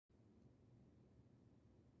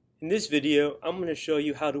In this video, I'm going to show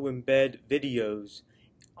you how to embed videos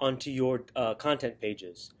onto your content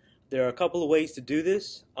pages. There are a couple of ways to do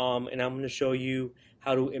this, and I'm going to show you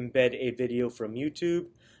how to embed a video from YouTube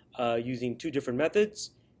using two different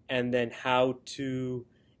methods, and then how to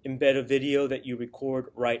embed a video that you record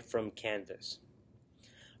right from Canvas.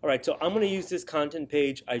 Alright, so I'm going to use this content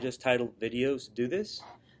page I just titled Videos to do this.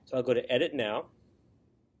 So I'll go to Edit Now.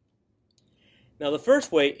 Now the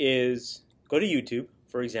first way is go to YouTube,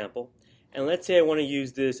 for example, and let's say I want to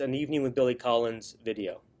use this An Evening with Billy Collins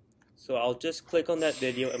video. So I'll just click on that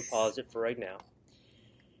video and pause it for right now.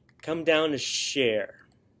 Come down to Share.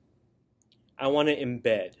 I want to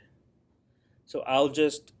embed. So I'll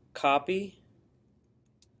just copy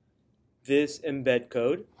this embed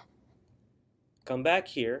code, come back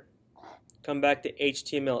here, come back to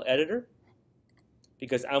HTML editor,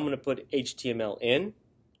 because I'm going to put HTML in,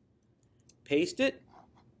 paste it,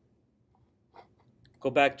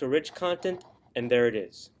 go back to rich content, and there it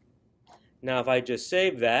is. Now if I just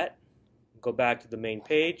save that, go back to the main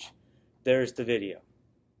page, there's the video.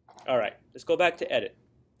 Alright, let's go back to edit.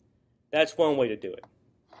 That's one way to do it.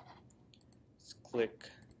 Let's click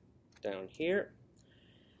down here.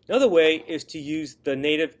 Another way is to use the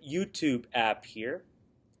native YouTube app here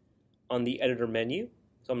on the editor menu.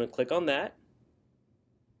 So I'm going to click on that.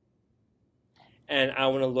 And I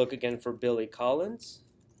want to look again for Billy Collins.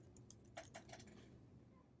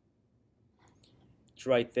 It's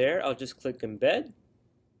right there. I'll just click embed.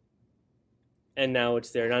 And now it's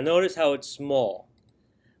there. Now notice how it's small.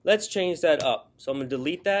 Let's change that up. So I'm going to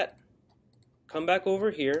delete that. Come back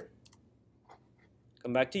over here.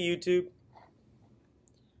 Come back to YouTube.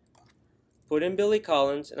 Put in Billy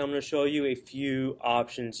Collins, and I'm going to show you a few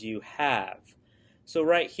options you have. So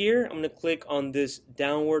right here, I'm going to click on this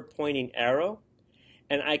downward pointing arrow,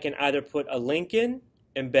 and I can either put a link in,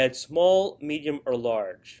 embed small, medium, or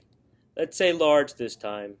large. Let's say large this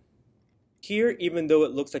time. Here, even though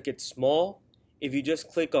it looks like it's small, if you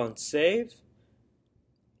just click on Save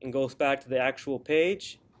and goes back to the actual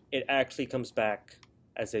page, it actually comes back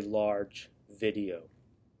as a large video.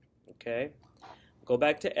 Okay? Go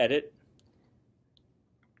back to Edit.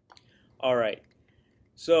 Alright,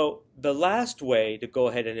 so the last way to go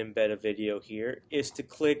ahead and embed a video here is to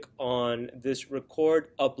click on this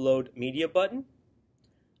Record Upload Media button.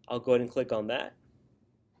 I'll go ahead and click on that.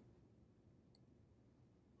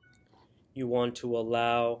 You want to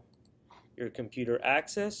allow your computer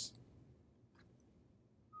access.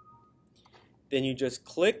 Then you just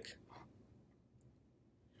click.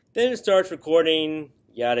 Then it starts recording,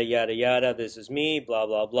 yada yada yada, this is me, blah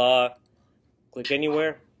blah blah. Click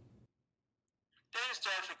anywhere. Then it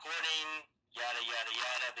starts recording, yada yada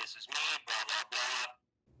yada, this is me, blah blah blah.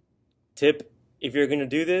 Tip, if you're going to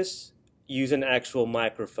do this, use an actual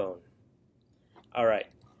microphone. Alright,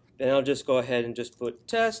 then I'll just go ahead and just put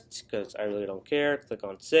test, because I really don't care. Click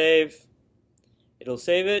on save. It'll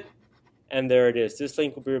save it, and there it is. This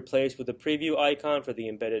link will be replaced with a preview icon for the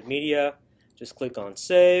embedded media. Just click on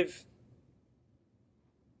save,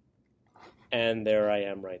 and there I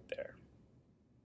am right there.